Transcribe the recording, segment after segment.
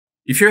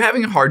If you're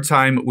having a hard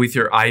time with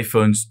your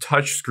iPhone's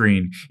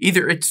touchscreen,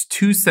 either it's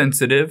too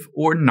sensitive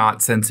or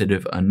not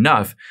sensitive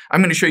enough,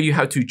 I'm going to show you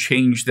how to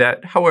change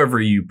that however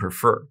you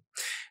prefer.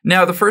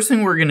 Now, the first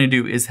thing we're going to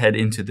do is head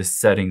into the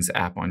Settings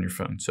app on your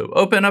phone. So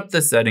open up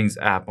the Settings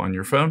app on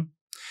your phone,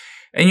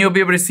 and you'll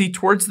be able to see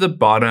towards the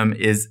bottom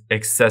is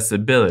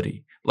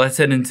Accessibility. Let's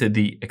head into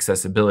the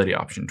Accessibility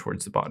option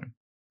towards the bottom.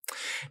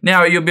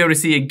 Now you'll be able to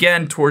see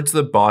again towards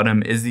the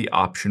bottom is the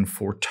option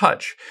for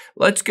touch.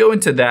 Let's go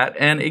into that,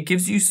 and it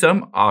gives you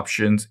some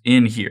options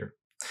in here.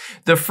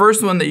 The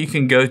first one that you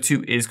can go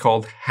to is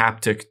called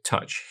haptic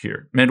touch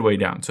here, midway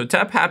down. So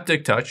tap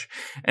haptic touch,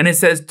 and it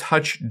says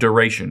touch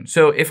duration.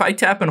 So if I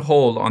tap and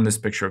hold on this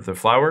picture of the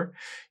flower,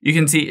 you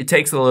can see it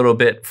takes a little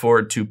bit for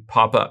it to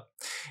pop up.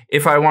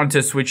 If I want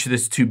to switch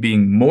this to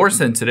being more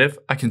sensitive,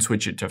 I can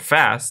switch it to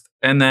fast,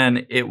 and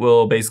then it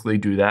will basically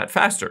do that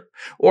faster.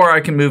 Or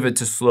I can move it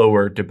to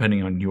slower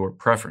depending on your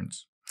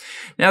preference.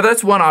 Now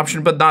that's one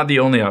option, but not the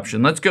only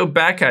option. Let's go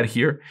back out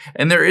here,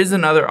 and there is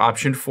another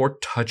option for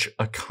touch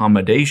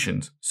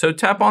accommodations. So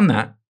tap on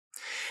that,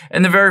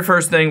 and the very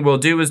first thing we'll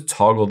do is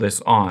toggle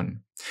this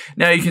on.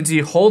 Now you can see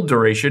hold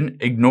duration,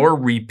 ignore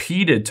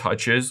repeated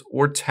touches,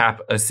 or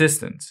tap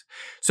assistance.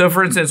 So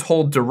for instance,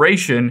 hold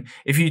duration,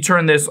 if you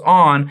turn this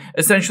on,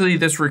 essentially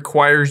this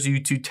requires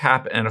you to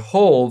tap and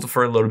hold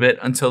for a little bit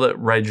until it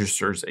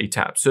registers a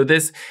tap. So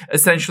this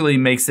essentially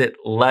makes it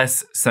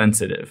less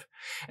sensitive.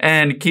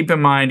 And keep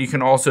in mind, you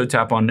can also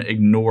tap on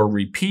ignore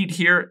repeat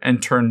here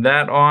and turn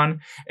that on.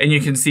 And you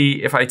can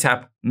see if I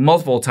tap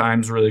multiple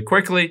times really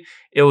quickly,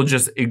 it will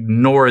just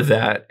ignore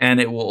that,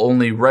 and it will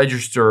only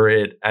register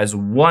it as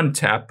one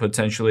tap,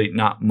 potentially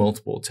not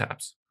multiple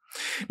taps.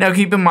 Now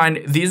keep in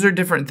mind, these are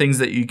different things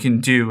that you can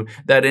do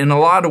that in a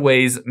lot of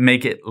ways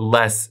make it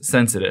less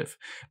sensitive.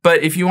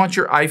 But if you want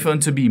your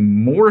iPhone to be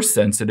more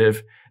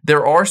sensitive,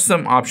 there are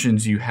some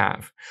options you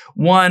have.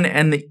 One,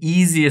 and the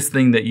easiest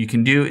thing that you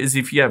can do is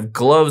if you have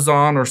gloves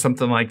on or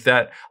something like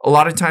that, a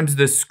lot of times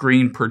the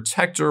screen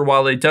protector,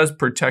 while it does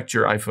protect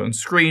your iPhone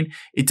screen,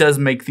 it does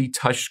make the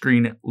touch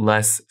screen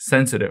less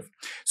sensitive.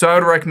 So I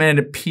would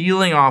recommend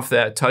peeling off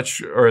that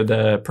touch or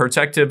the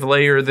protective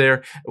layer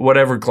there,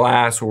 whatever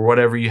glass or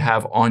whatever you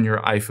have on your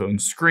iPhone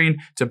screen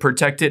to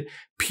protect it,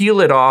 peel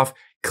it off,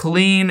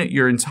 clean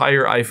your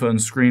entire iPhone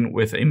screen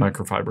with a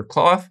microfiber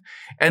cloth,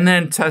 and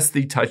then test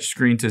the touch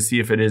screen to see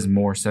if it is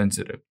more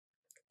sensitive.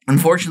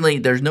 Unfortunately,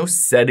 there's no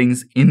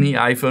settings in the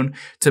iPhone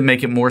to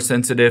make it more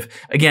sensitive.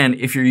 Again,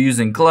 if you're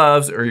using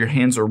gloves or your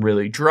hands are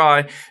really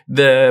dry,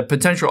 the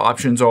potential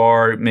options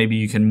are maybe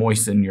you can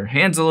moisten your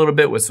hands a little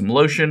bit with some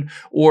lotion,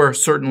 or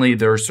certainly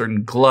there are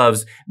certain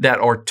gloves that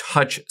are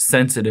touch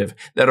sensitive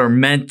that are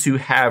meant to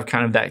have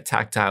kind of that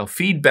tactile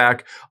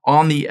feedback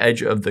on the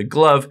edge of the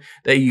glove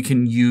that you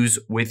can use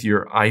with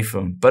your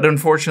iPhone. But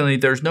unfortunately,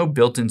 there's no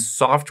built-in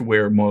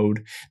software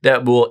mode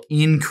that will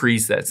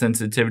increase that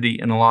sensitivity.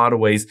 In a lot of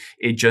ways,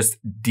 it just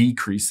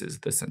decreases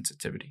the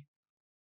sensitivity.